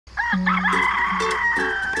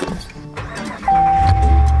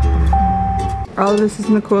All of this is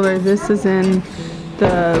in the cooler. This is in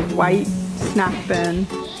the white snack bin.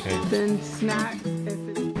 Okay. Then snacks.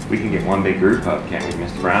 We can get one big group hug, can't we,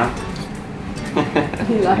 Mr. Brown?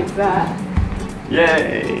 He likes that.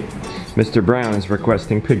 Yay! Mr. Brown is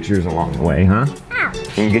requesting pictures along the way, huh?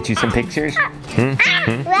 Can we get you some pictures?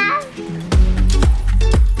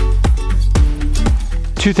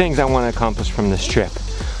 Two things I want to accomplish from this trip.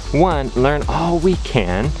 One, learn all we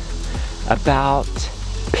can about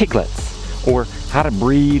piglets, or how to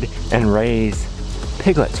breed and raise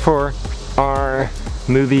piglets for our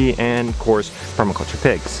movie and, of course, permaculture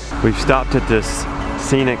pigs. We've stopped at this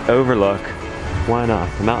scenic overlook. Why not?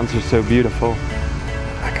 The mountains are so beautiful.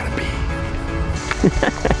 I gotta pee.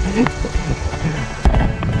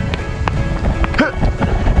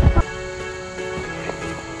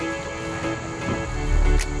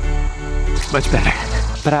 Much better.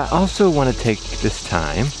 But I also want to take this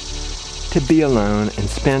time to be alone and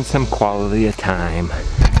spend some quality of time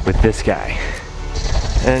with this guy.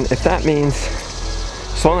 And if that means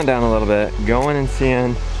slowing down a little bit, going and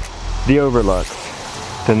seeing the overlooks,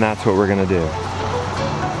 then that's what we're gonna do.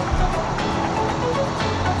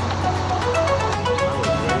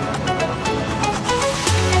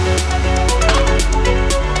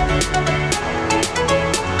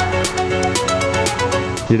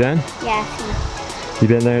 You done? Yeah. You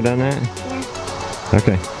been there, done that? Yeah.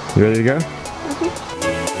 Okay, you ready to go?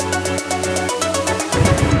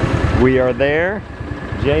 We are there,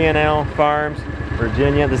 J&L Farms,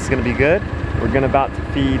 Virginia. This is gonna be good. We're about to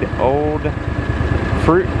feed old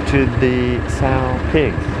fruit to the sow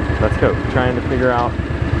pigs. Let's go. Trying to figure out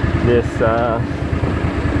this,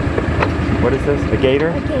 what is this? A gator?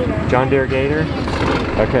 A gator. John Deere gator?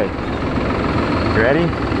 Okay. You ready?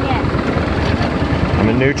 Yeah. I'm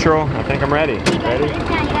in neutral. I think I'm ready. Ready? You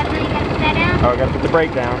gotta put that down. Oh, I gotta put the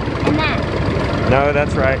brake down. And that. No,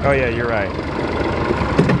 that's right. Oh yeah, you're right.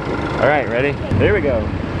 All right, ready? There we go.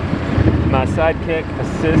 My sidekick,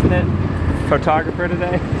 assistant, photographer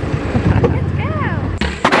today. Let's go.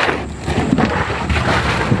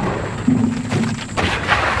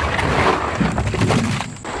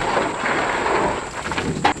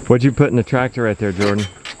 What'd you put in the tractor right there, Jordan?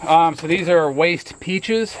 So these are waste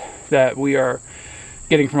peaches that we are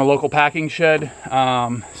getting from a local packing shed.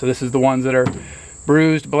 So this is the ones that are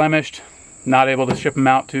bruised, blemished, not able to ship them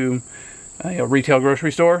out to a retail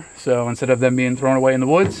grocery store. So instead of them being thrown away in the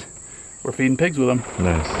woods, we're feeding pigs with them.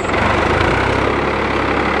 Nice.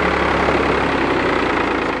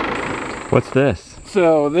 What's this?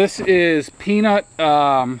 So this is peanut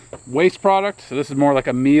waste product. So this is more like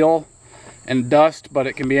a meal and dust, but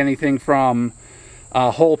it can be anything from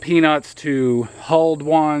whole peanuts to hulled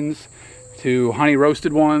ones to honey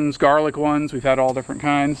roasted ones, garlic ones. We've had all different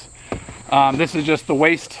kinds. This is just the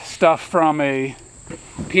waste stuff from a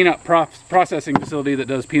peanut processing facility that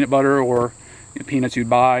does peanut butter or peanuts you'd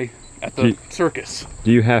buy at the circus.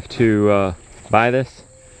 Do you have to buy this?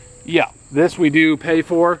 Yeah, this we do pay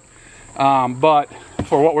for, but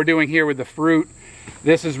for what we're doing here with the fruit,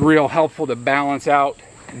 this is real helpful to balance out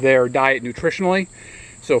their diet nutritionally.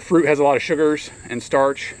 So fruit has a lot of sugars and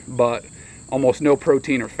starch, but almost no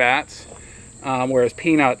protein or fats, whereas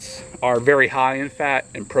peanuts are very high in fat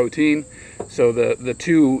and protein. So the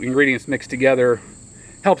two ingredients mixed together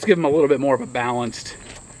helps give them a little bit more of a balanced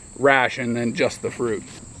ration than just the fruit.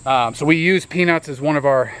 So we use peanuts as one of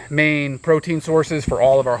our main protein sources for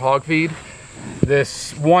all of our hog feed.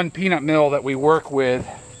 This one peanut mill that we work with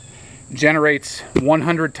generates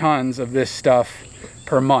 100 tons of this stuff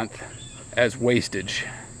per month as wastage.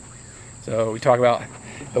 So we talk about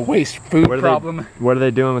the waste food problem. What are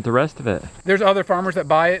they doing with the rest of it? There's other farmers that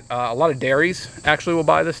buy it. A lot of dairies actually will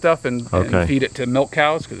buy this stuff and feed it to milk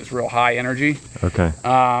cows because it's real high energy. Okay.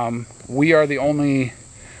 We are the only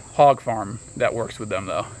hog farm that works with them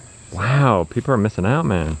though. Wow, people are missing out,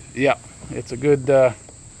 man. Yeah, it's a good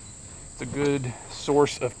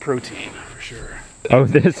source of protein for sure. Oh,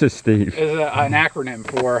 this is Steve. It's an acronym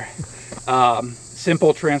for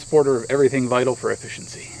simple transporter of everything vital for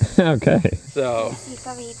efficiency. Okay. So,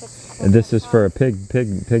 and this is for a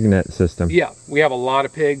pig net system. Yeah, we have a lot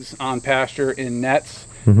of pigs on pasture in nets,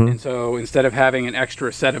 and so instead of having an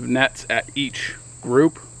extra set of nets at each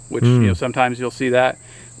group, which sometimes you'll see that,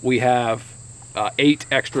 we have 8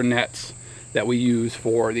 extra nets that we use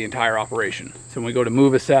for the entire operation. So when we go to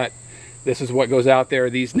move a set, this is what goes out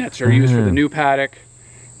there. These nets are used for the new paddock.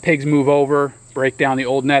 Pigs move over, break down the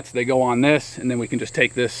old nets, they go on this, and then we can just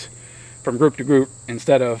take this from group to group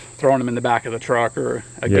instead of throwing them in the back of the truck or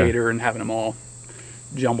a gator and having them all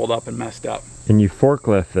jumbled up and messed up. And you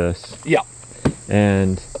forklift this. Yeah.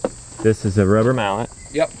 And This is a rubber mallet.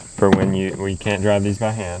 Yep. For when we can't drive these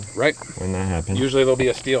by hand. Right. When that happens. Usually there'll be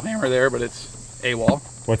a steel hammer there, but it's AWOL.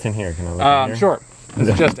 What's in here? Can I look in here? Sure. This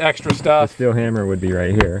is just extra The stuff. steel hammer would be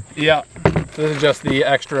right here. Yeah. So this is just the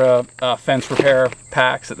extra fence repair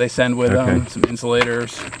packs that they send with them. Some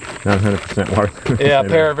insulators. Not 100% waterproof. Yeah, a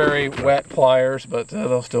pair of very wet pliers, but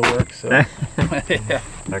they'll still work. So. Yeah.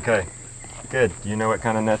 Okay. Good. Do you know what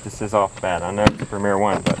kind of net this is off the bat? I know it's a Premier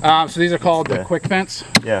one, but So these are called the Quick Fence.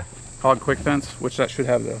 yeah. Called Quick Fence, which that should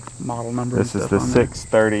have the model number. This and is the stuff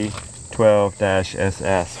on there.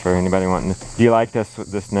 630-12-SS for anybody wanting. Do you like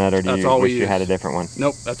this net, or do you wish you had a different one?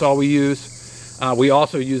 Nope, that's all we use. We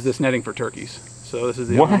also use this netting for turkeys. So this is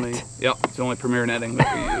the only. Yep, it's the only Premier netting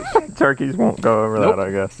that we use. Turkeys won't go over Nope, that,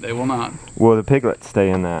 I guess. They will not. Will the piglets stay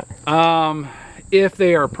in that? If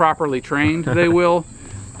they are properly trained, they will.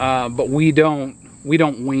 But we don't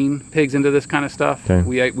wean pigs into this kind of stuff. Okay.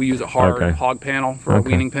 We use a hard hog panel for our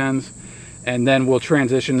weaning pens, and then we'll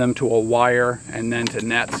transition them to a wire and then to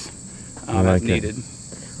nets as needed.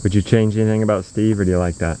 Would you change anything about Steve, or do you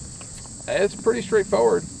like that? It's pretty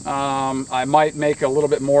straightforward. I might make a little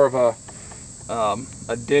bit more of a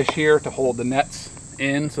dish here to hold the nets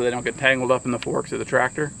in so they don't get tangled up in the forks of the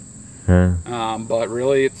tractor. But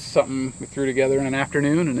really it's something we threw together in an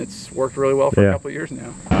afternoon, and it's worked really well for a couple of years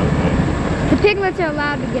now. The piglets are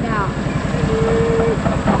allowed to get out.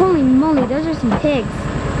 Holy moly, those are some pigs.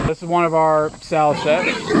 This is one of our sow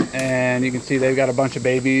sets, and you can see they've got a bunch of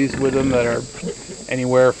babies with them that are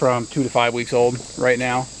anywhere from 2 to 5 weeks old right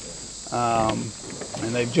now.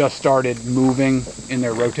 And they've just started moving in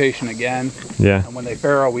their rotation again. Yeah. And when they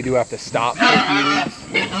farrow, we do have to stop for a few weeks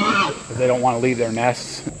because they don't want to leave their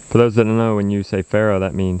nests. For those that don't know, when you say farrow,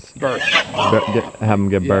 that means Birth. have them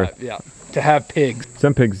give birth. Yeah. To have pigs.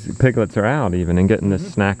 Some piglets are out even and getting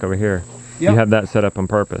this snack over here. Yep. You have that set up on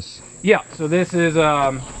purpose. Yeah. So this is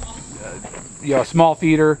a small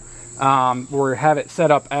feeder. We have it set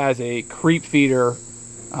up as a creep feeder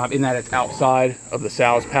in that it's outside of the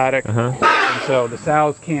sow's paddock. And so the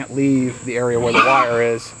sows can't leave the area where the wire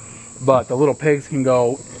is, but the little pigs can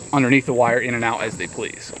go underneath the wire in and out as they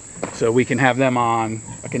please. So we can have them on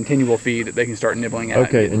a continual feed that they can start nibbling at.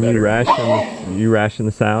 Okay, and you ration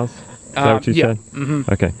the sows? Is that what you said?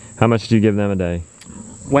 Okay. How much do you give them a day?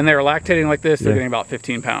 When they're lactating like this, they're getting about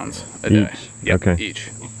 15 pounds a day. Yep, okay. Each.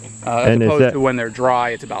 As opposed to when they're dry,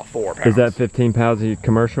 it's about 4 pounds. Is that 15 pounds of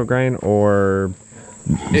commercial grain, or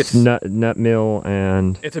it's nut meal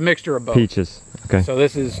and it's a mixture of both. Peaches. Okay. So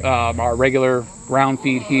this is our regular ground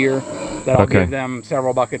feed here that I'll give them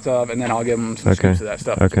several buckets of, and then I'll give them some scoops of that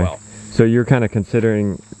stuff as well. So you're kind of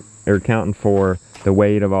considering or accounting for the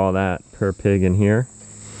weight of all that per pig in here?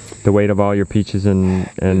 The weight of all your peaches and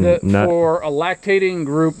nut? For a lactating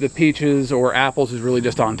group, the peaches or apples is really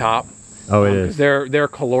just on top. Oh, it is. Their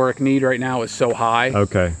caloric need right now is so high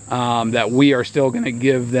that we are still going to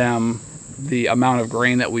give them the amount of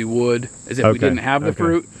grain that we would as if we didn't have the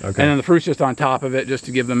fruit. And then the fruit's just on top of it just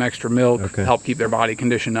to give them extra milk, help keep their body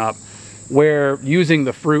condition up. Where using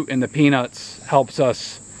the fruit and the peanuts helps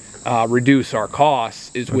us reduce our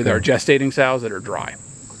costs is with our gestating sows that are dry.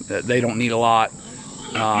 They don't need a lot,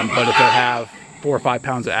 but if they have 4 or 5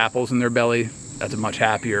 pounds of apples in their belly, that's a much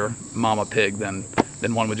happier mama pig than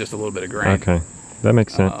one with just a little bit of grain. Okay, that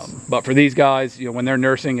makes sense. But for these guys, when they're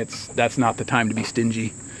nursing, that's not the time to be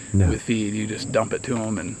stingy with feed. You just dump it to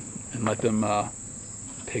them and let them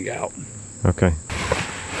pig out. Okay.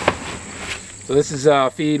 So this is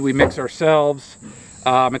feed we mix ourselves.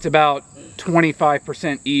 It's about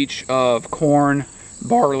 25% each of corn,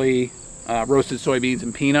 barley, roasted soybeans,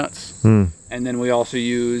 and peanuts. And then we also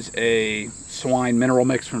use a swine mineral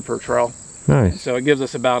mix from Fertrell. Nice. So it gives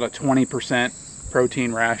us about a 20%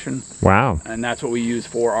 protein ration. Wow. And that's what we use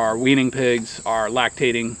for our weaning pigs, our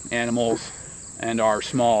lactating animals, and our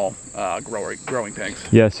small growing pigs.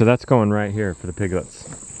 Yeah, so that's going right here for the piglets.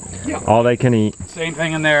 Yeah. All they can eat. Same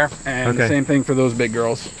thing in there, and the same thing for those big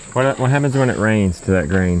girls. What happens when it rains to that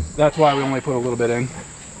grain? That's why we only put a little bit in.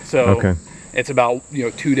 So it's about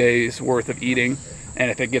 2 days worth of eating,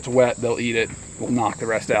 and if it gets wet, they'll eat it. We'll knock the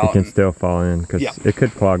rest out. It can still fall in because it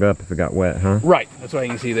could clog up if it got wet, huh? Right. That's why you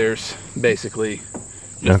can see there's basically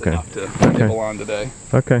just enough to nibble on today.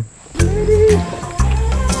 Okay.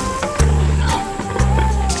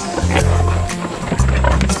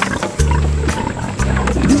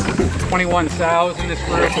 21 sows in this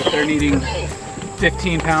group. If they're needing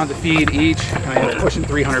 15 pounds of feed each, they're pushing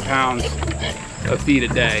 300 pounds of feed a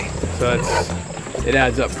day. So it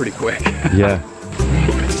adds up pretty quick. Yeah.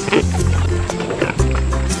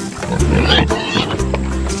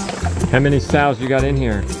 How many sows you got in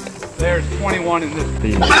here? There's 21 in this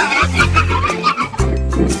feed.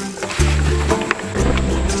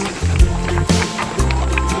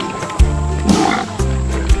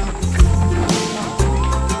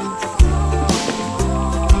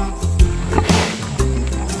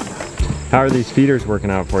 How are these feeders working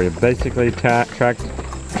out for you? Basically tracked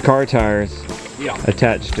car tires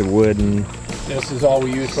attached to wooden. This is all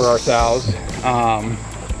we use for our sows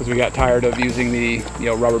because we got tired of using the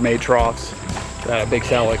Rubbermaid troughs that a big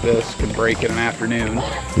sow like this can break in an afternoon.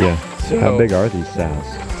 Yeah. So, how big are these sows?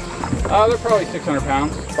 They're probably 600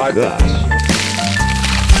 pounds, 5 pounds.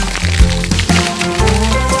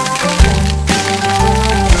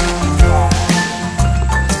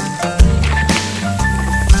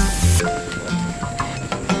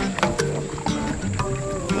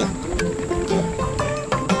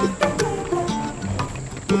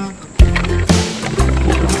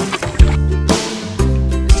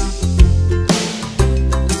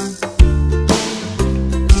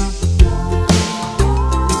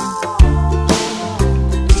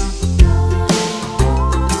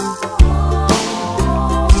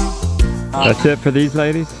 That's it for these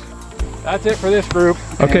ladies? That's it for this group.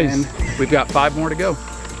 Okay. And we've got 5 more to go.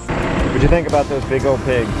 What'd you think about those big old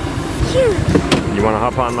pigs? Cute. You want to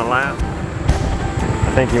hop on the lap?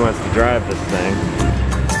 I think he wants to drive this thing.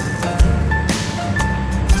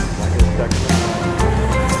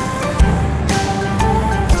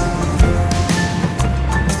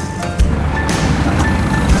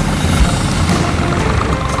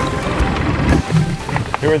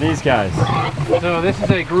 Who are these guys? So this is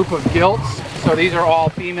a group of gilts. So these are all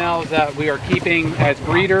females that we are keeping as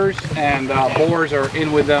breeders, and boars are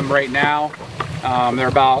in with them right now. They're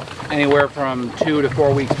about anywhere from 2 to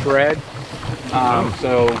 4 weeks bred.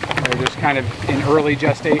 So they're just kind of in early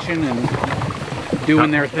gestation and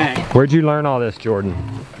doing their thing. Where'd you learn all this, Jordan?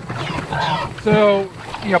 So,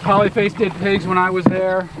 Polyface did pigs when I was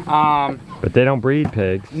there. But they don't breed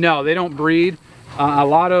pigs. No, they don't breed. A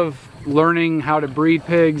lot of learning how to breed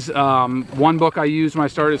pigs. One book I used when I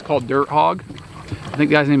started is called Dirt Hog. I think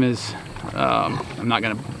the guy's name is I'm not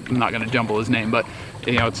gonna jumble his name, but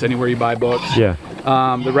it's anywhere you buy books. Yeah.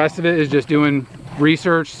 The rest of it is just doing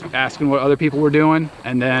research, asking what other people were doing,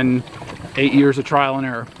 and then 8 years of trial and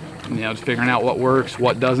error. Just figuring out what works,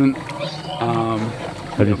 what doesn't.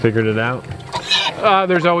 Have you figured it out?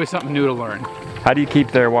 There's always something new to learn. How do you keep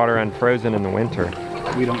their water unfrozen in the winter?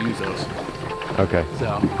 We don't use those. Okay.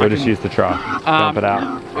 So we'll just use the trough. Dump it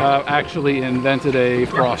out. Actually invented a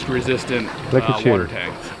frost-resistant water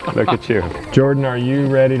tank. Look at you. Jordan, are you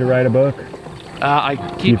ready to write a book? I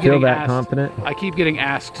keep do you feel that asked, confident? I keep getting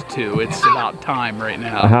asked to. It's about time right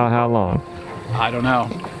now. How long? I don't know.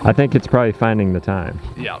 I think it's probably finding the time.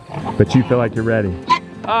 Yeah. But you feel like you're ready?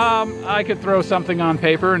 I could throw something on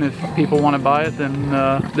paper, and if people want to buy it, then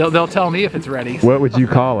they'll tell me if it's ready. What would you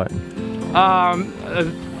call it?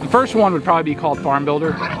 The first one would probably be called Farm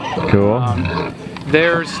Builder. Cool.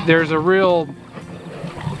 There's a real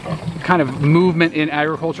kind of movement in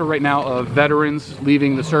agriculture right now of veterans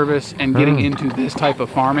leaving the service and getting into this type of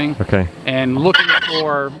farming. Okay. And looking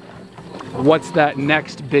for what's that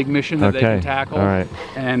next big mission that they can tackle. All right.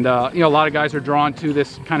 And a lot of guys are drawn to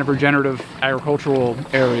this kind of regenerative agricultural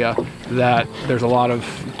area, that there's a lot of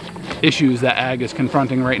issues that ag is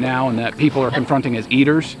confronting right now and that people are confronting as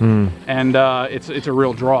eaters. And it's a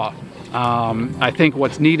real draw. I think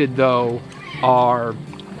what's needed though are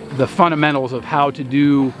the fundamentals of how to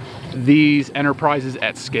do these enterprises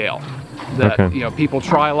at scale. That people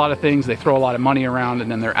try a lot of things, they throw a lot of money around, and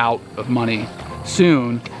then they're out of money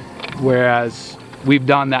soon. Whereas we've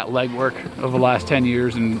done that legwork over the last 10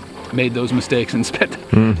 years and made those mistakes and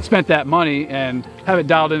spent that money and have it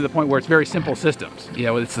dialed into the point where it's very simple systems.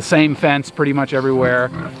 It's the same fence pretty much everywhere.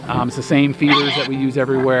 It's the same feeders that we use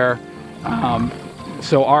everywhere.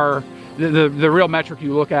 So the real metric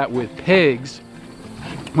you look at with pigs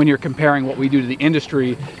when you're comparing what we do to the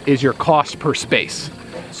industry is your cost per space.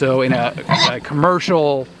 So in a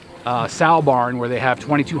commercial sow barn where they have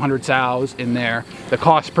 2,200 sows in there, the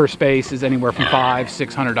cost per space is anywhere from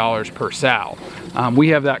 $500–600 per sow. We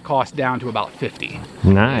have that cost down to about $50.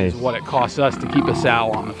 Nice. Is what it costs us to keep a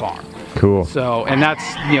sow on the farm. Cool. So, and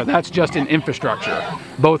that's just in infrastructure.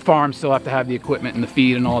 Both farms still have to have the equipment and the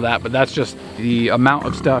feed and all that, but that's just the amount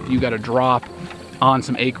of stuff you got to drop on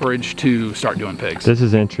some acreage to start doing pigs. This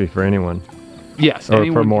is entry for anyone. Yes. Or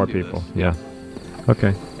for more people. Yeah.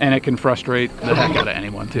 Okay. And it can frustrate the heck out of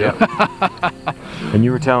anyone too. Yeah. And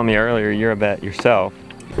you were telling me earlier you're a vet yourself.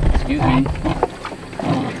 Excuse me.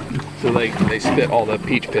 So they spit all the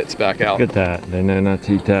peach pits back out. Look at that. They know not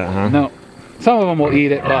to eat that, huh? No. Some of them will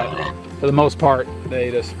eat it, but for the most part,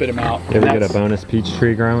 they just spit them out. You ever get a bonus peach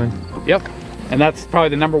tree growing? Yep. And that's probably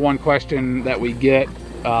the #1 question that we get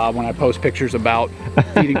when I post pictures about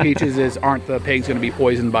feeding peaches is, aren't the pigs going to be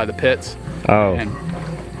poisoned by the pits? Oh. And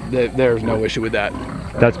there's no issue with that.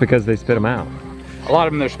 That's because they spit them out. A lot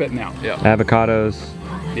of them they're spitting out, yeah. Avocados,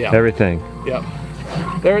 Yeah. everything. Yep.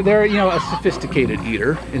 They're you know, a sophisticated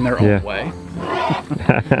eater in their own way.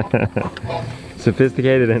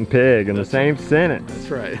 Sophisticated and pig in the same sentence. That's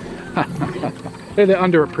right. They're the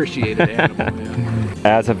underappreciated animal, man.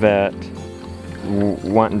 As a vet,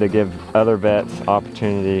 wanting to give other vets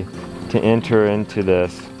opportunity to enter into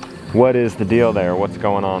this, what is the deal there? What's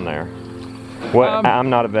going on there? What I'm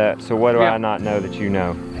not a vet, so what do I not know that you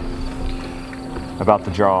know about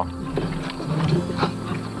the jaw?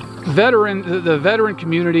 The veteran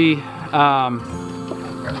community,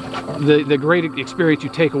 the great experience you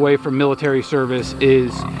take away from military service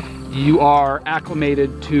is you are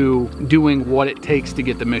acclimated to doing what it takes to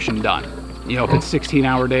get the mission done. You know, if it's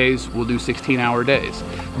 16-hour days, we'll do 16-hour days.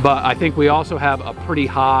 But I think we also have a pretty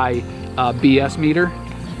high BS meter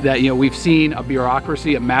that, you know, we've seen a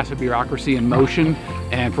bureaucracy, a massive bureaucracy in motion.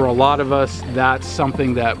 And for a lot of us, that's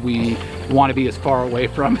something that we want to be as far away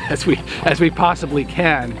from as we possibly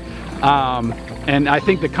can. And I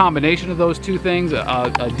think the combination of those two things,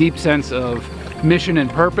 a deep sense of mission and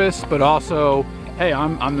purpose, but also, hey,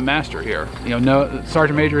 I'm the master here. You know, no,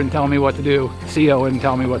 Sergeant Major didn't tell me what to do. CO didn't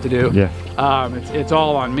tell me what to do. Yeah. It's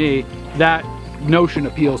all on me. That notion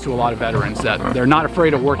appeals to a lot of veterans, that they're not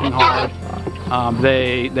afraid of working hard.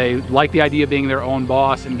 They like the idea of being their own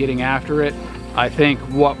boss and getting after it. I think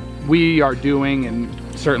what we are doing, and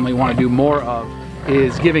certainly want to do more of,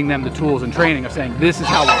 is giving them the tools and training of saying, this is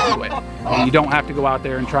how we do it. And you don't have to go out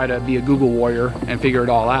there and try to be a Google warrior and figure it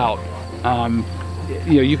all out.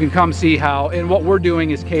 You know, you can come see how, and what we're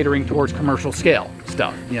doing is catering towards commercial scale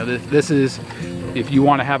stuff. You know, this is, if you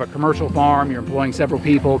want to have a commercial farm, you're employing several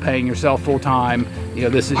people, paying yourself full time, you know,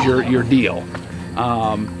 this is your deal.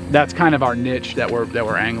 That's kind of our niche that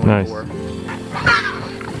we're angling for.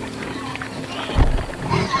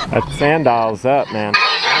 That sand dial's up, man.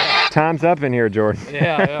 Time's up in here, Jordan.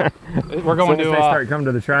 Yeah. We're going to start coming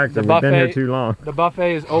to the tractor. We've been here too long. The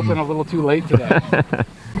buffet is open a little too late today.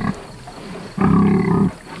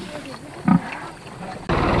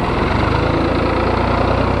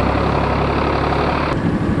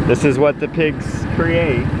 This is what the pigs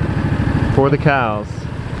create for the cows.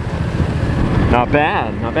 Not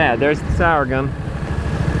bad, not bad. There's the sorghum.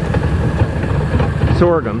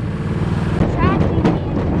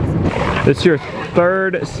 This is your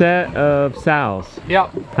third set of sows.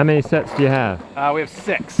 Yep. How many sets do you have? We have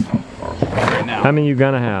 6 right now. How many you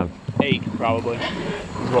gonna have? 8 probably.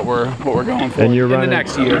 Is what we're going for. And you're running, in the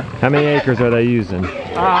next year. How many acres are they using?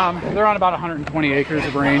 They're on about 120 acres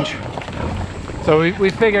of range. So we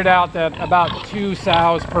figured out that about 2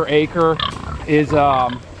 sows per acre is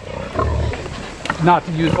not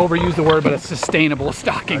to overuse the word, but a sustainable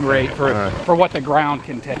stocking rate for what the ground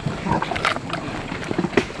can take.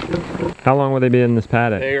 How long will they be in this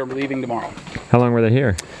paddock? They are leaving tomorrow. How long were they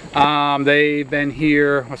here? They've been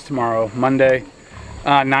here, what's tomorrow? Monday,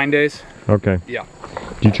 9 days. Okay. Yeah.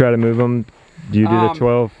 Do you try to move them? Do you do the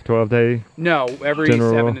 12 day? No, every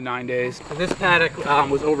general 7 to 9 days. So this paddock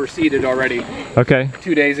was overseeded already. Okay.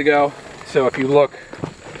 2 days ago. So if you look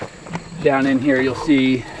down in here, you'll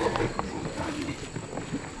see.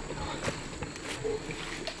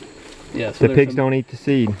 Yeah, so the pigs don't eat the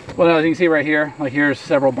seed. Well, no, as you can see right here, like here's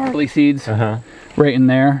several barley seeds right in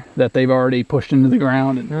there that they've already pushed into the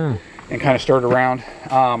ground and kind of stirred around.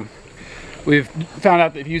 We've found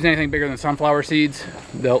out that if you use anything bigger than sunflower seeds,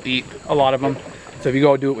 they'll eat a lot of them. So if you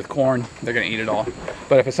go do it with corn, they're going to eat it all.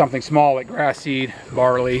 But if it's something small like grass seed,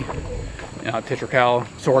 barley, titrical,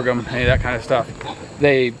 sorghum, any of that kind of stuff,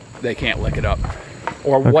 they can't lick it up.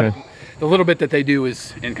 Or what the little bit that they do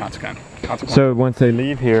is inconsequential. So once they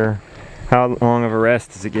leave here, how long of a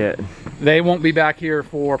rest does it get? They won't be back here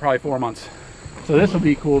for probably 4 months. So this will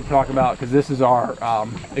be cool to talk about because this is our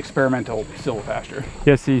experimental silvopasture.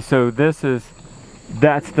 Yeah, see, so that's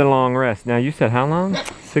the long rest. Now you said how long?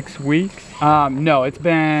 6 weeks? No, it's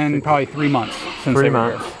been probably 3 months since 3 they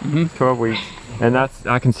months, were here. 12 weeks. And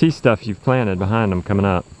I can see stuff you've planted behind them coming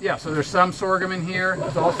up. Yeah, so there's some sorghum in here.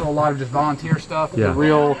 There's also a lot of just volunteer stuff. Yeah. The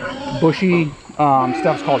real bushy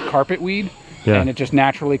stuff's called carpet weed. Yeah. And it just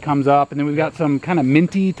naturally comes up. And then we've got some kind of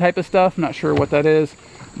minty type of stuff. I'm not sure what that is.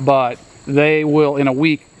 But they will, in a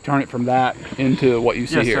week, turn it from that into what you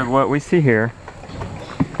see here. So what we see here,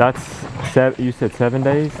 that's, you said 7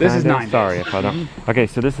 days? This is 9 days. Sorry if I don't. Okay,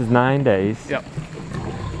 so this is 9 days. Yep.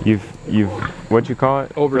 You've what'd you call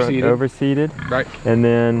it? Overseeded. Overseeded. Right. And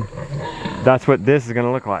then that's what this is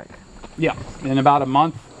gonna look like. Yeah. In about a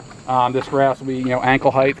month, this grass will be,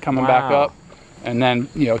 ankle height coming back up. And then,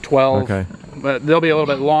 12. Okay. But they'll be a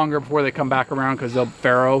little bit longer before they come back around because they'll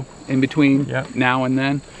farrow in between now and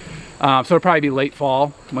then. So it'll probably be late fall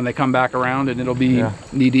when they come back around, and it'll be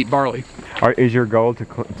knee-deep barley. Is your goal to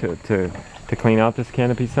clean out this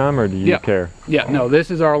canopy some, or do you care? Yeah, no,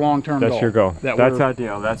 this is our long-term goal. That's your goal. That's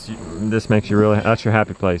ideal. This makes you really, that's your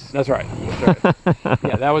happy place. That's right. That's right.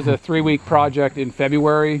 Yeah, that was a 3-week project in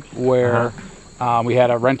February where we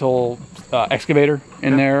had a rental excavator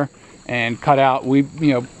in there and cut out,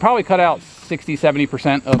 probably cut out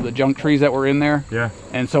 60-70% of the junk trees that were in there. Yeah.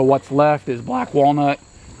 And so what's left is black walnut,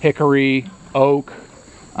 hickory, oak,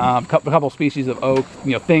 a couple species of oak,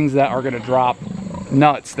 things that are going to drop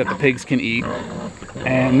nuts that the pigs can eat.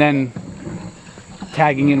 And then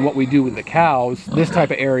tagging in what we do with the cows, this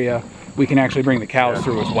type of area, we can actually bring the cows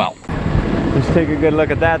through as well. Let's take a good look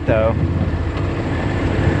at that though.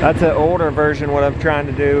 That's an older version what I'm trying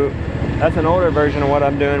to do. That's an older version of what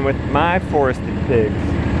I'm doing with my forested pigs.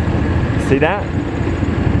 See that?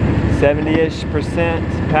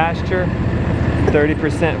 70-ish% pasture,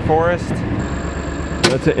 30% forest.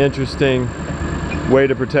 That's an interesting way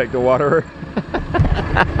to protect the waterer.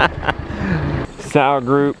 Sow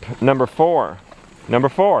group number 4. Number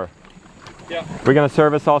 4. Yeah. We're gonna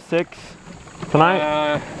service all 6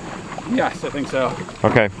 tonight? Yes, I think so.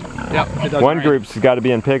 Okay. Yep. One group's got to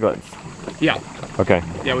be in piglets. Yeah. Okay.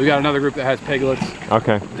 Yeah, we've got another group that has piglets.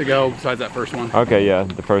 Okay. To go besides that first one. Okay, yeah,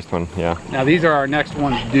 the first one, yeah. Now these are our next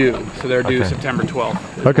ones due, so they're due September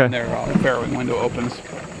 12th. Okay. When their farrowing window opens.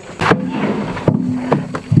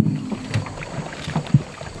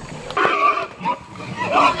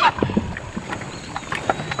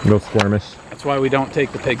 A little squirmish. That's why we don't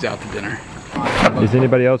take the pigs out to dinner. Is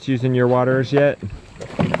anybody else using your waterers yet?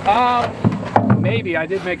 Maybe. I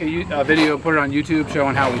did make a video, put it on YouTube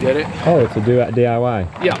showing how we did it. Oh, it's a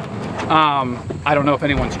DIY. Yeah. I don't know if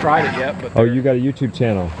anyone's tried it yet, but you got a YouTube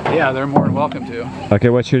channel? Yeah, they're more than welcome to. Okay,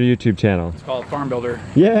 what's your YouTube channel? It's called Farm Builder.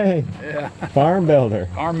 Yay! Yeah. Farm Builder.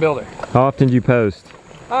 Farm Builder. How often do you post?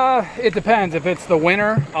 It depends. If it's the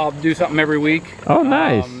winter, I'll do something every week. Oh,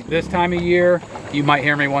 nice. This time of year, you might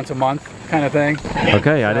hear me once a month, kind of thing.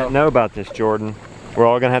 Okay, I didn't know about this, Jordan. We're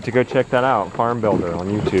all gonna have to go check that out. Farm Builder on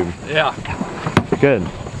YouTube. Yeah. Good.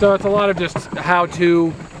 So it's a lot of just how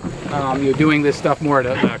to, doing this stuff more at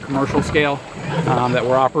a commercial scale that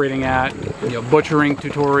we're operating at. Butchering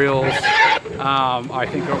tutorials. I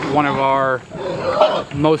think one of our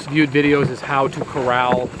most viewed videos is how to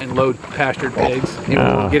corral and load pastured pigs.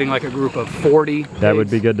 We're getting like a group of 40 pigs. That would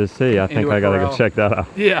be good to see. I think I gotta go check that out.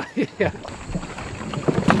 Yeah, yeah.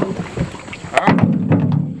 All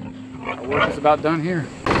right. Our work is about done here.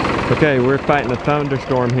 Okay, we're fighting a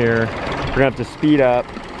thunderstorm here. We're gonna have to speed up.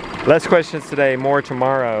 Less questions today, more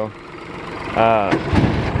tomorrow.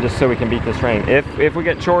 Just so we can beat this rain. If we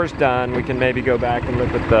get chores done, we can maybe go back and look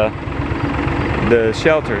at the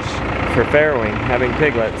shelters for farrowing, having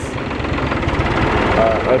piglets.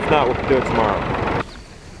 If not, we'll do it tomorrow.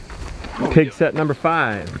 Pig set number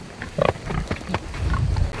 5.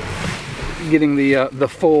 Getting the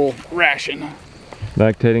full ration.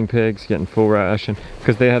 Lactating pigs getting full ration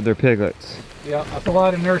because they have their piglets. Yeah, that's a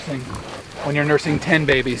lot of nursing when you're nursing 10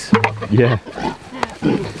 babies. Yeah.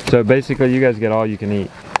 So basically, you guys get all you can eat.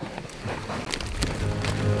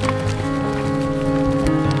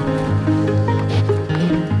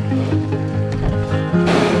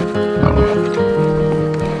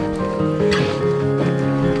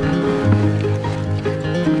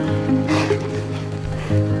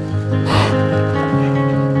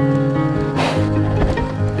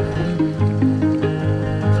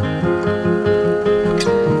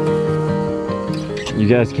 You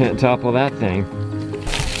guys can't topple that thing.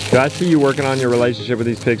 Do I see you working on your relationship with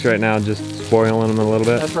these pigs right now, just spoiling them a little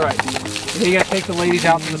bit? That's right. You gotta take the ladies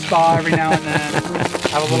out to the spa every now and then,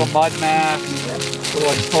 have a little mud mask, a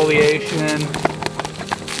little exfoliation.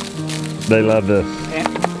 They love this.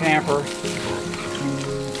 Pamper.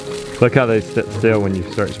 Look how they sit still when you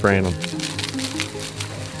start spraying them.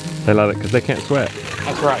 They love it because they can't sweat.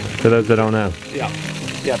 That's right. For those that don't know. Yeah.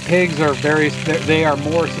 Yeah, pigs are they are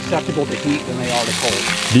more susceptible to heat than they are to cold.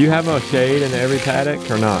 Do you have a shade in every paddock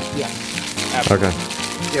or not? Yeah, absolutely. Okay.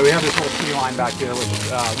 Yeah, we have this whole tree line back there, which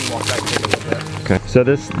we walk back there a little bit. Okay. So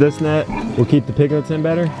this net will keep the piglets in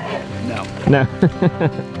better? No. No. Go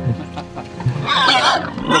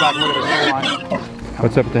back and look at the tree line.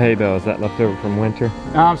 What's up with the hay bale? Is that left over from winter?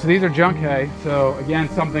 So these are junk hay. So again,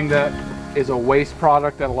 something that is a waste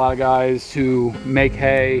product that a lot of guys who make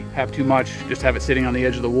hay have too much, just have it sitting on the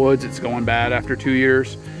edge of the woods. It's going bad after 2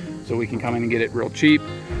 years. So we can come in and get it real cheap.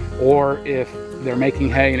 Or if they're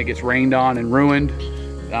making hay and it gets rained on and ruined,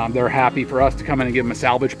 they're happy for us to come in and give them a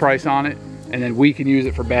salvage price on it. And then we can use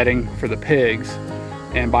it for bedding for the pigs.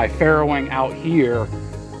 And by farrowing out here,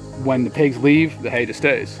 when the pigs leave, the hay just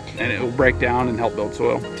stays. And it will break down and help build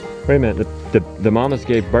soil. Wait a minute, The mamas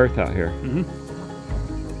gave birth out here.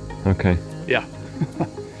 Okay. Yeah.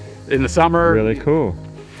 In the summer. Really cool.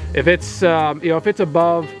 If it's if it's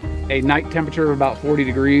above a night temperature of about 40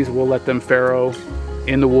 degrees, we'll let them farrow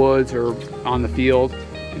in the woods or on the field.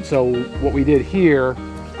 And so what we did here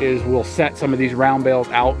is we'll set some of these round bales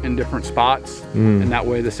out in different spots, and that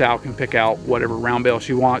way the sow can pick out whatever round bale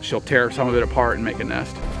she wants. She'll tear some of it apart and make a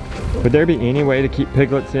nest. Would there be any way to keep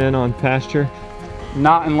piglets in on pasture?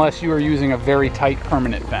 Not unless you are using a very tight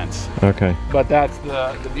permanent fence. Okay. But that's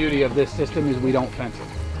the beauty of this system, is we don't fence it.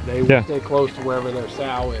 They will stay close to wherever their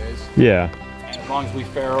sow is. Yeah. And as long as we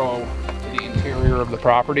farrow to the interior of the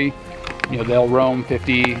property, you know, they'll roam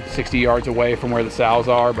 50, 60 yards away from where the sows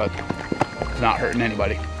are, but it's not hurting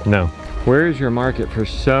anybody. No. Where is your market for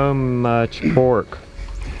so much pork?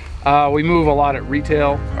 We move a lot at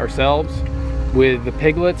retail ourselves. With the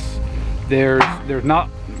piglets, there's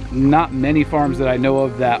not many farms that I know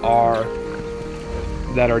of that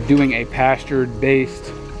are doing a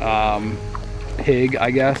pastured-based pig, I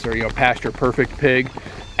guess, or pasture perfect pig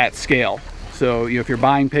at scale. So if you're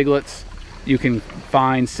buying piglets, you can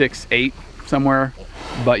find 6, 8 somewhere,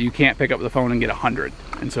 but you can't pick up the phone and get 100.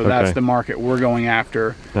 And so that's the market we're going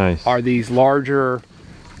after. Nice. Are these larger,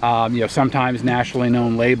 sometimes nationally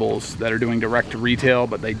known labels that are doing direct to retail,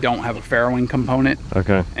 but they don't have a farrowing component.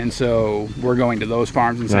 Okay. And so we're going to those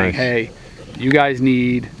farms and saying, hey, you guys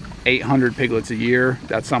need 800 piglets a year.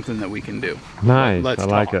 That's something that we can do. Nice. Let's I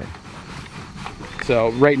like it. So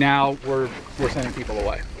right now we're sending people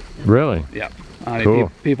away. Really? Yeah. I mean,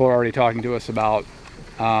 Cool. people are already talking to us about,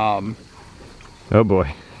 oh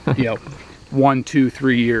boy. 1, 2,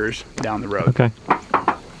 3 years down the road. Okay.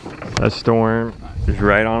 That storm is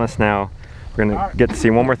right on us now. We're gonna get to see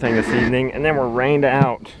one more thing this evening, and then we're rained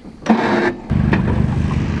out.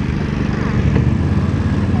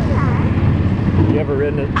 You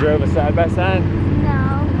ever drove a side by side?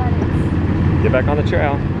 No, but Get back on the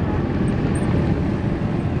trail.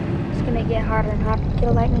 it's gonna get harder and harder to get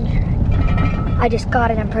a lightning strike. I just got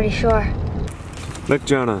it, I'm pretty sure. Look,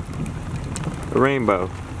 Jonah, a rainbow.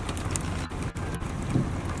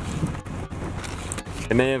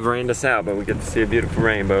 It may have rained us out, but we get to see a beautiful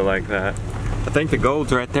rainbow like that. I think the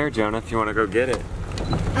gold's right there, Jonah, if you want to go get it.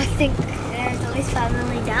 I think there's at least $5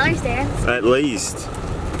 million there. At least.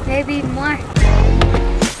 Maybe even more.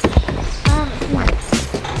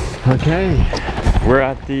 Okay, we're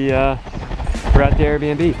at the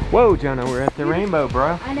Airbnb. Whoa, Jonah, we're at the rainbow,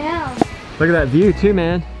 bro. I know. Look at that view too,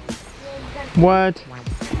 man. What?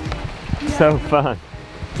 So fun.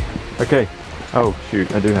 Okay. Oh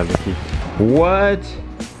shoot, I do have the key. What?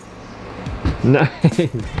 Nice.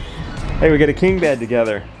 Hey, we got a king bed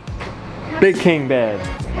together. Big king bed.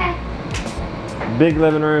 Big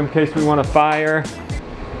living room in case we want a fire.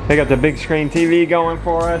 They got the big screen TV going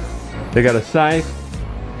for us. They got a scythe.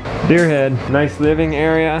 Deer head. Nice living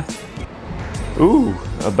area. Ooh,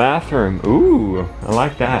 a bathroom. Ooh, I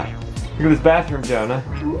like that. Look at this bathroom, Jonah.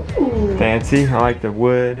 Ooh. Fancy. I like the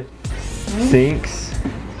wood sinks.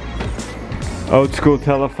 Old school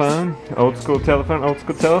telephone. Old school telephone. Old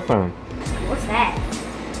school telephone. What's that?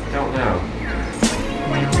 Don't know. I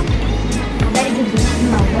bet it gives you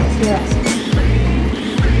what's this?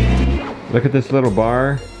 Look at this little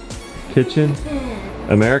bar, kitchen,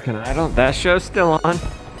 American Idol. That show's still on.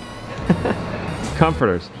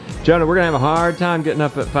 Comforters. Jonah, we're gonna have a hard time getting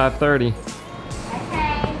up at 5:30.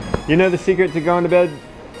 Okay. You know the secret to going to bed,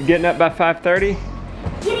 getting up by 5:30?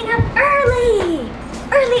 Getting up early!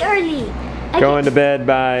 Early! Going to bed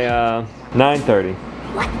by 9:30.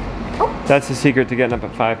 What? Oh. That's the secret to getting up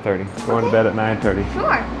at 5:30. Going to bed at 9:30.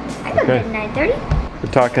 Sure. I go to bed at 9:30.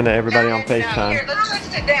 We're talking to everybody on FaceTime. Here, let's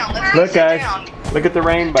sit down. Look, sit guys. down. Look at the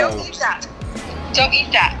rainbow. Don't eat that. Don't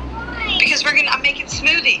eat that. Because I'm making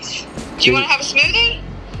smoothies. Do you want to have a smoothie?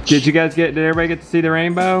 Did everybody get to see the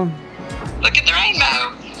rainbow? Look at the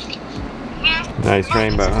rainbow. Nice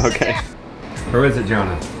rainbow. Okay. Where is it,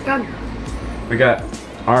 Jonah? We got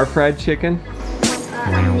our fried chicken.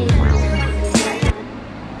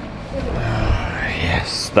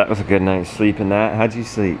 Yes, that was a good night's sleep in that. How'd you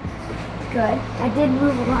sleep? Good. I did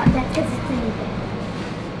move a lot. That doesn't say anything.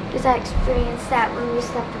 Because I experienced that when we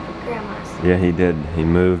slept up at Grandma's. Yeah, he did. He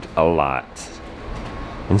moved a lot.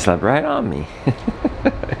 And slept right on me.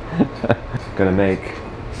 Gonna make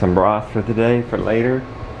some broth for today for later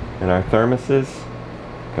in our thermoses.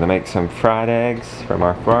 Gonna make some fried eggs from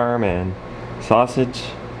our farm and sausage.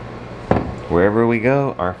 Wherever we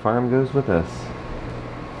go, our farm goes with us.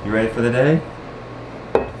 You ready for the day?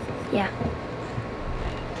 Yeah.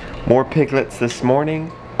 More piglets this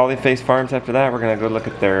morning. Polyface Farms after that. We're gonna go look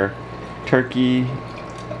at their turkey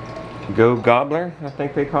gobbler, I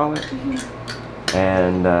think they call it.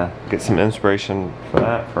 and get some inspiration for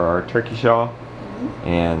that for our turkey shawl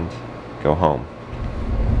and go home.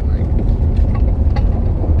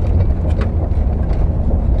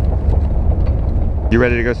 You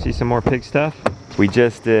ready to go see some more pig stuff? We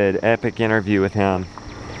just did epic interview with him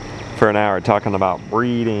for an hour talking about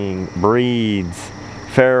breeding, breeds,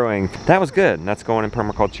 farrowing. That was good. That's going in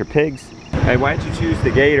permaculture pigs. Hey, why did you choose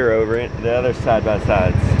the Gator over it, the other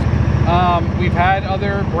side-by-sides? We've had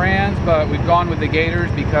other brands, but we've gone with the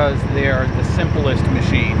Gators because they are the simplest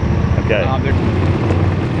machine. Okay.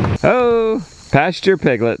 Oh, Pasture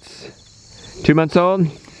piglets. 2 months old?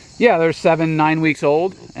 Yeah, they're 7-9 weeks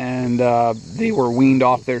old, and they were weaned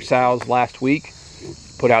off their sows last week,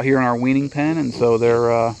 put out here in our weaning pen, and so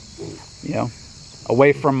they're, you know,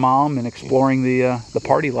 away from mom and exploring the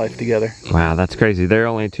party life together. Wow, that's crazy. They're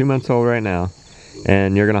only 2 months old right now,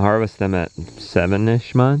 and you're gonna harvest them at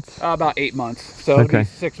 7-ish months? About 8 months. So it'll be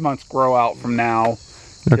 6 months grow out from now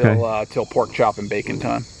till till pork chop and bacon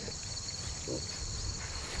time.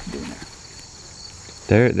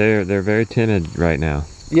 They're very timid right now.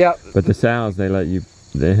 Yeah. But the sows,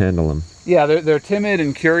 they handle them. Yeah, they're timid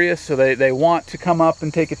and curious, so they want to come up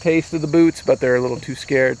and take a taste of the boots, but they're a little too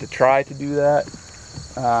scared to try to do that.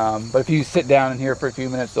 But if you sit down in here for a few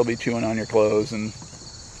minutes, they'll be chewing on your clothes and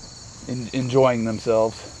enjoying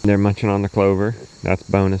themselves. They're munching on the clover. That's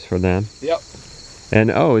bonus for them. Yep.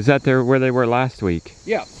 And oh, is that where they were last week?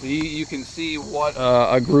 Yeah, so you can see what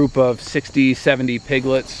a group of 60, 70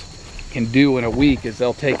 piglets can do in a week is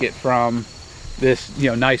they'll take it from this, you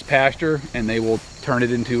know, nice pasture, and they will turn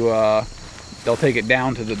it into they'll take it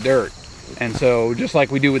down to the dirt. And so just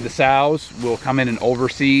like we do with the sows, we'll come in and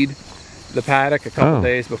overseed the paddock a couple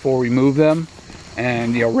days before we move them.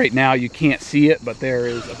 And you know, right now you can't see it, but there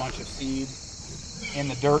is a bunch of seed in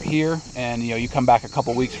the dirt here, and you know, you come back a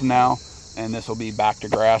couple weeks from now and this will be back to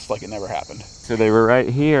grass like it never happened. So they were right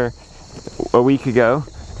here a week ago?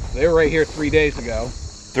 They were right here 3 days ago.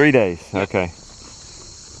 3 days, okay.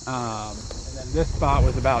 And then this spot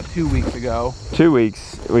was about 2 weeks ago. 2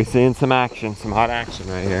 weeks. We're seeing some action, some hot action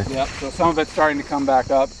right here. Yep, so some of it's starting to come back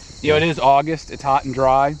up. You know, it is August, it's hot and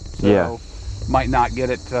dry, so might not get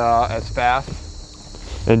it as fast.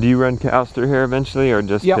 And do you run cows through here eventually, or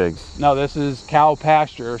just pigs? No, this is cow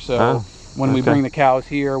pasture, so when we bring the cows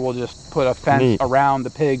here, we'll just put a fence around the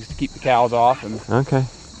pigs to keep the cows off. And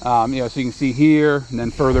you know, so you can see here, and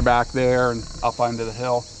then further back there, and up onto the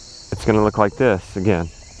hill. It's gonna look like this again.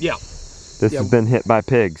 Yeah. This has been hit by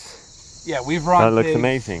pigs. Yeah, we've run That looks pigs.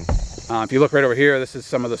 Amazing. If you look right over here, this is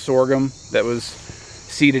some of the sorghum that was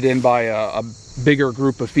seeded in by a bigger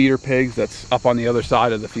group of feeder pigs that's up on the other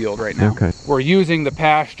side of the field right now. Okay. We're using the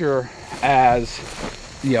pasture as,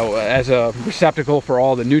 you know, as a receptacle for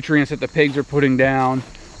all the nutrients that the pigs are putting down.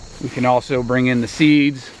 We can also bring in the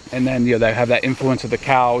seeds, and then, you know, they have that influence of the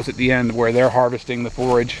cows at the end where they're harvesting the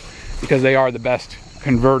forage, because they are the best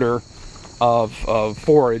converter of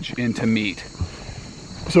forage into meat.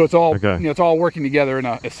 So it's all, you know, it's all working together in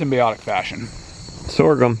a symbiotic fashion.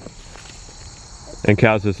 Sorghum. And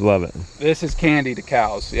cows just love it. This is candy to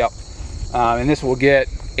cows, yep. And this will get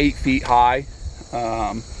 8 feet high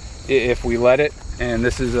if we let it. And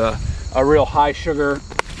this is a real high sugar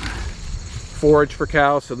forage for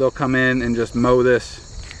cows, so they'll come in and just mow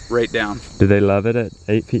this right down. Do they love it at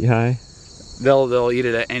 8 feet high? They'll eat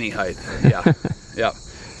it at any height, yeah. Yep.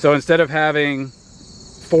 So instead of having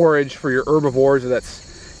forage for your herbivores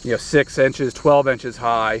that's, you know, 6 inches, 12 inches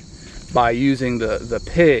high, by using the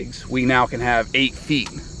pigs, we now can have 8 feet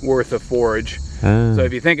worth of forage. So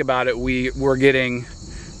if you think about it, we're getting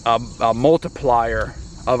a multiplier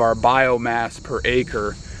of our biomass per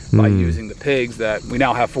acre by using the pigs, that we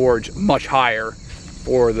now have forage much higher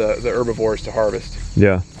for the herbivores to harvest.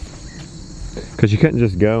 Yeah. Because you couldn't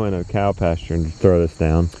just go in a cow pasture and throw this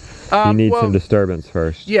down. You need some disturbance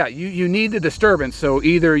first. Yeah, you need the disturbance. So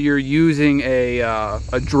either you're using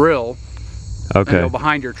a drill you know,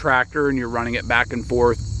 behind your tractor, and you're running it back and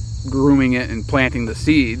forth, grooming it and planting the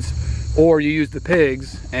seeds, or you use the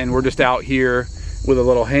pigs, and we're just out here with a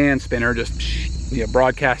little hand spinner, just, you know,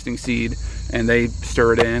 broadcasting seed, and they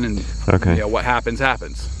stir it in, and you know, what happens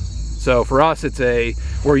happens. So for us,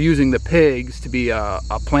 we're using the pigs to be a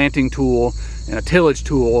planting tool and a tillage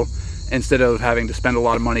tool, instead of having to spend a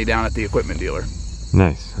lot of money down at the equipment dealer.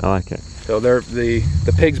 Nice, I like it. So the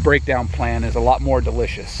pigs breakdown plan is a lot more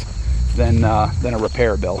delicious than a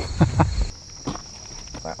repair bill.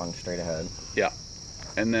 Flat one straight ahead. Yeah,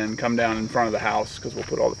 and then come down in front of the house, because we'll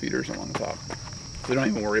put all the feeders along the top. So don't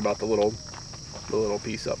even worry about the little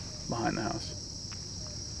piece up behind the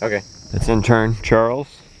house. Okay. It's intern Charles.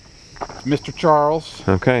 Mr. Charles.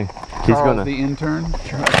 Okay. He's Carl's gonna, the intern.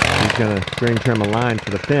 he's gonna string trim a line for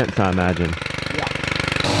the fence, I imagine. Yeah.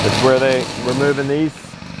 It's where we're moving these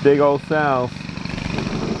big old sows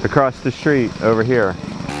across the street over here.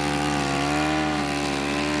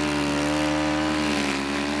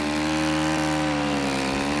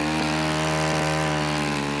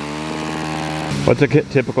 What's a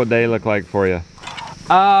typical day look like for you?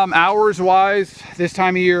 Hours wise, this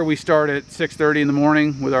time of year we start at 6:30 in the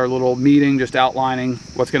morning with our little meeting, just outlining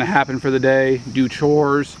what's going to happen for the day, do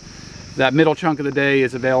chores. That middle chunk of the day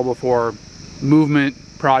is available for movement,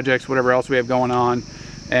 projects, whatever else we have going on,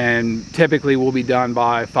 and typically we'll be done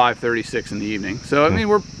by 5:36 in the evening. So I mean,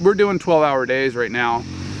 we're doing 12-hour days right now,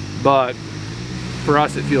 but for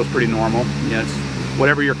us it feels pretty normal. Yes,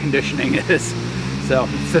 whatever your conditioning is. So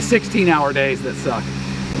it's the 16-hour days that suck.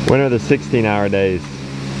 When are the 16-hour days?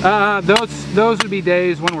 Those would be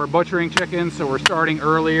days when we're butchering chickens, so we're starting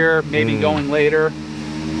earlier, maybe going later,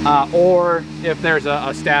 or if there's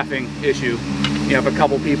a staffing issue. You know, if a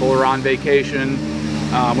couple people are on vacation.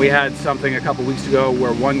 We had something a couple weeks ago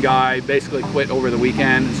where one guy basically quit over the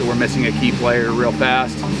weekend, so we're missing a key player real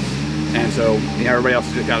fast, and so you know, everybody else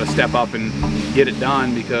has just got to step up and get it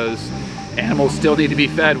done, because animals still need to be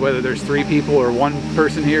fed, whether there's 3 people or 1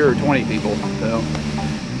 person here or 20 people. So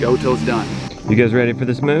go till it's done. You guys ready for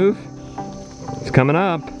this move? It's coming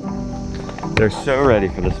up. They're so ready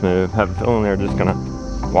for this move. I have a feeling they're just gonna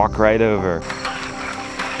walk right over.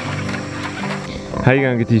 How you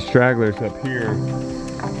gonna get these stragglers up here,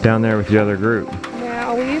 down there with the other group?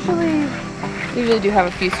 Yeah, we usually do have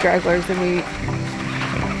a few stragglers, and we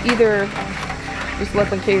either just let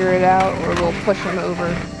them figure it out, or we'll push them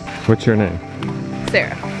over. What's your name?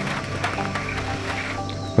 Sarah.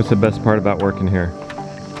 What's the best part about working here?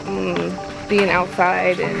 Being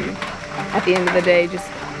outside, and at the end of the day, just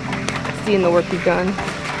seeing the work you've done.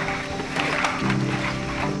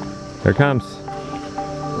 Here it comes.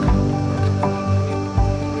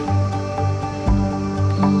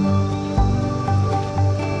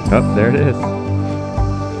 Oh, there it is.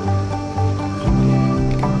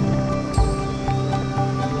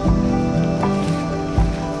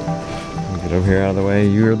 Get over here out of the way.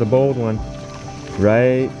 You're the bold one.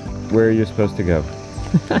 Right where you're supposed to go.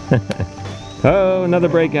 Oh, another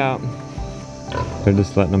breakout. They're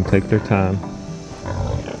just letting them take their time.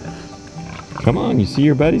 Come on, you see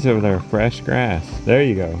your buddies over there. Fresh grass. There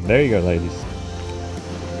you go. There you go, ladies.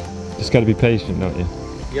 Just gotta be patient, don't you?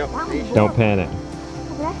 Yep. Don't panic.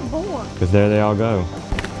 Because there they all go.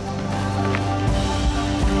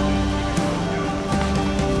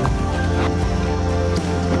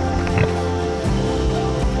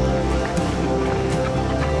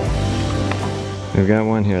 We've got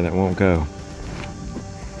one here that won't go.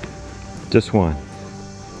 Just one.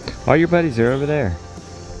 All your buddies are over there.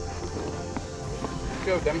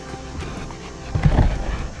 Go, Demi.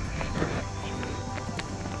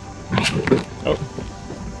 Oh.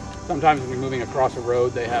 Sometimes when you're moving across a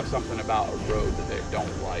road, they have something about a road that they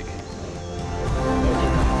don't like.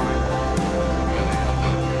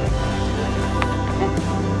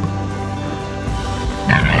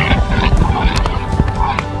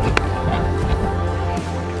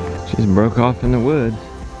 She's broke off in the woods.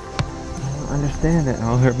 I don't understand it.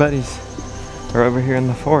 All her buddies are over here in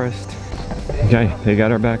the forest. Okay, they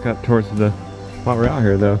got her back up towards the, while we're out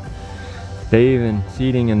here though, they even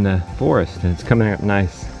seeding in the forest, and it's coming up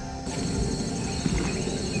nice.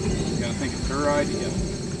 You gotta think it's her idea.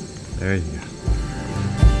 There you go.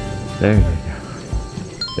 There you go.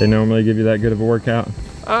 They normally give you that good of a workout?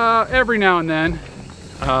 Every now and then.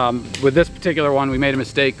 With this particular one, we made a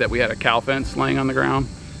mistake that we had a cow fence laying on the ground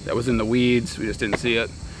that was in the weeds. We just didn't see it,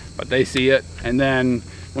 but they see it. And then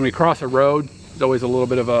when we cross a road, there's always a little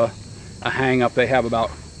bit of a hang up they have about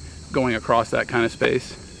going across that kind of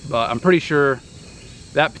space. But I'm pretty sure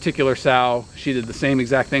that particular sow, she did the same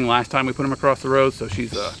exact thing last time we put them across the road, so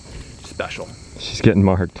she's special. She's getting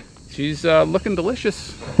marked. She's looking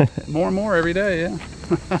delicious more and more every day, yeah.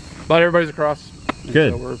 But everybody's across.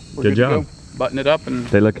 Good. So we're good job. to go. Button it up and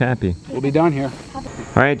They look happy. we'll be done here. All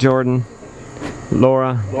right, Jordan.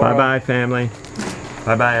 Laura. Bye-bye, family.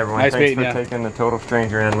 Bye-bye, everyone. Nice Thanks meeting for ya. taking the total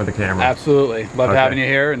stranger in with the camera. Absolutely. Love Okay. having you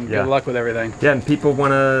here, and Yeah. good luck with everything. Yeah, and people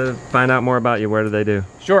want to find out more about you. Where do they do?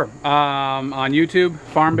 Sure. On YouTube,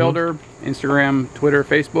 Farm Builder, Instagram, Twitter,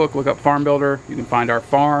 Facebook, look up Farm Builder. You can find our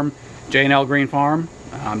farm, J&L Green Farm.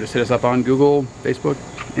 Just hit us up on Google, Facebook,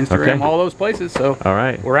 Instagram, Okay. all those places. So All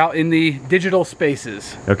right. we're out in the digital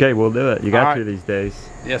spaces. Okay, we'll do it. You got All right. through these days.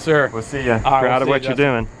 Yes, sir. We'll see you. right, Proud we'll of see what you, you're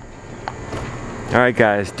doing. All right,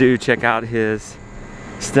 guys, do check out his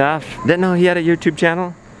stuff. Didn't know he had a YouTube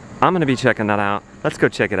channel. I'm gonna be checking that out. Let's go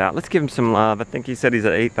check it out. Let's give him some love. I think he said he's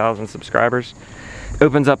at 8,000 subscribers.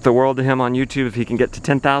 Opens up the world to him on YouTube if he can get to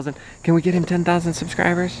 10,000. Can we get him 10,000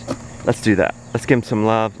 subscribers? Let's do that. Let's give him some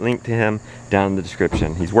love. Link to him down in the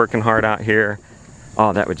description. He's working hard out here.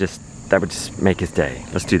 Oh, that would just make his day.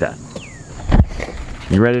 Let's do that.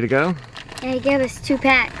 You ready to go? Yeah, he gave us 2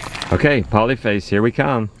 packs. Okay, Polyface, here we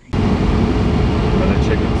come. Are there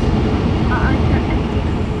chickens?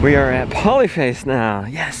 We are at Polyface now.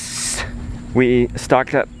 Yes! We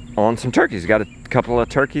stocked up on some turkeys. Got a couple of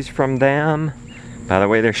turkeys from them. By the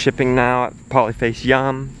way, they're shipping now at Polyface.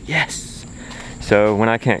 Yum. Yes! So when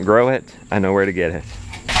I can't grow it, I know where to get it.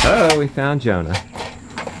 Oh, we found Jonah.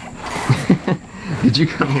 Did you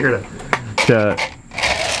come here to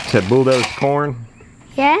bulldoze corn?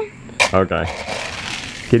 Yeah? Okay.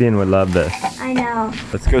 Gideon would love this. I know.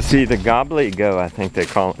 Let's go see the gobbly-go, I think they're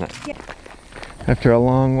calling it. Yeah. After a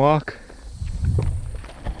long walk,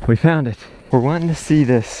 we found it. We're wanting to see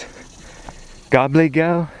this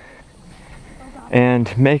gobbly-go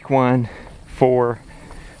and make one for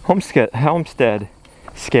homestead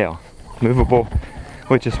scale. Movable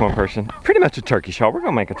with just one person. Pretty much a turkey shawl. We're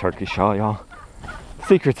gonna make a turkey shawl, y'all.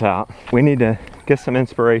 Secret's out. We need to get some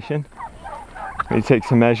inspiration. We need to take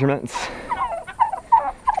some measurements.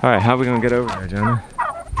 All right, how are we gonna get over there, Jonah?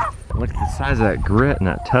 Look at the size of that grit in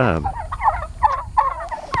that tub.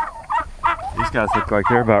 These guys look like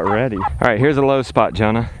they're about ready. All right, here's a low spot,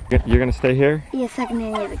 Jonah. You're gonna stay here? Yes, I can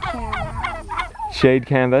hear the camera. Shade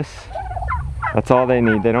canvas. That's all they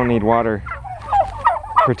need. They don't need water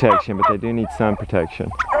protection, but they do need sun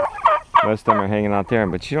protection. Most of them are hanging out there,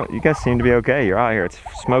 but you guys seem to be okay. You're out here. It's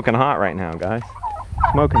smoking hot right now, guys.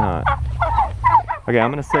 Smoking hot. Okay,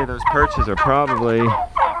 I'm gonna say those perches are probably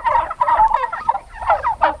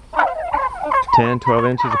 10, 12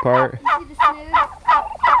 inches apart.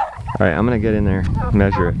 All right, I'm gonna get in there,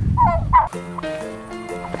 measure it.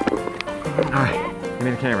 All right, give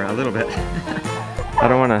me the camera a little bit. I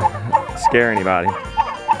don't wanna scare anybody,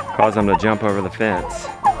 cause them to jump over the fence.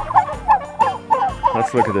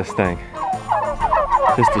 Let's look at this thing.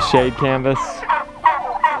 Just a shade canvas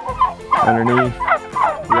underneath,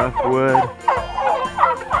 rough wood.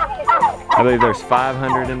 I believe there's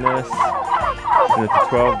 500 in this, and it's a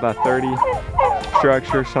 12 by 30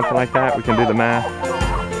 structure, something like that. We can do the math.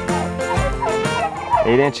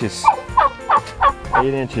 8 inches.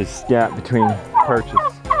 8 inches gap between perches.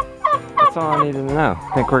 That's all I needed to know.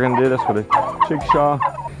 I think we're gonna do this with a jigsaw.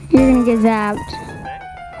 You're gonna get zapped.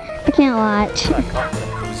 I can't watch.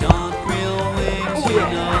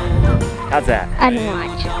 How's that? I didn't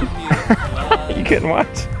watch. You couldn't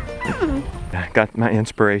watch? I got my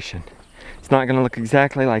inspiration. It's not gonna look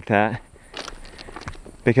exactly like that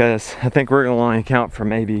because I think we're gonna only account for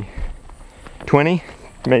maybe 20,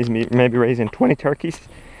 maybe raising 20 turkeys.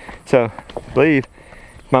 So I believe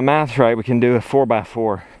if my math's right, we can do a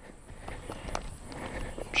 4x4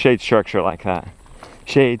 shade structure like that.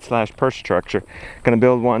 Shade / perch structure. Gonna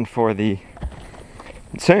build one for the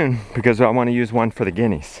soon because I want to use one for the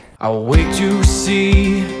guineas. I'll wait to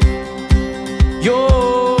see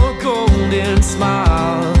your golden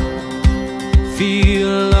smile,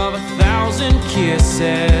 feel of 1,000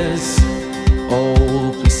 kisses.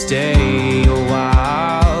 Oh, please stay a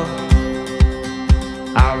while.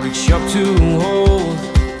 I'll reach up to hold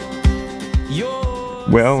your...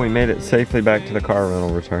 Well, we made it safely back to the car rental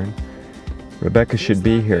return. Rebecca should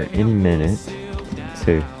be here any minute. Let's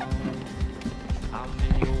see.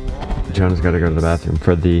 Jonah's got to go to the bathroom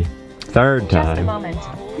for the 3rd time. Just a moment.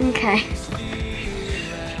 Okay.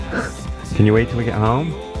 Can you wait till we get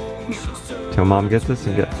home? Till Mom gets us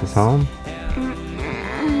and gets us home?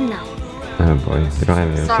 No. Oh boy, they don't have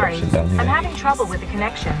any reception down here. I'm having trouble with the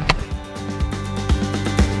connection.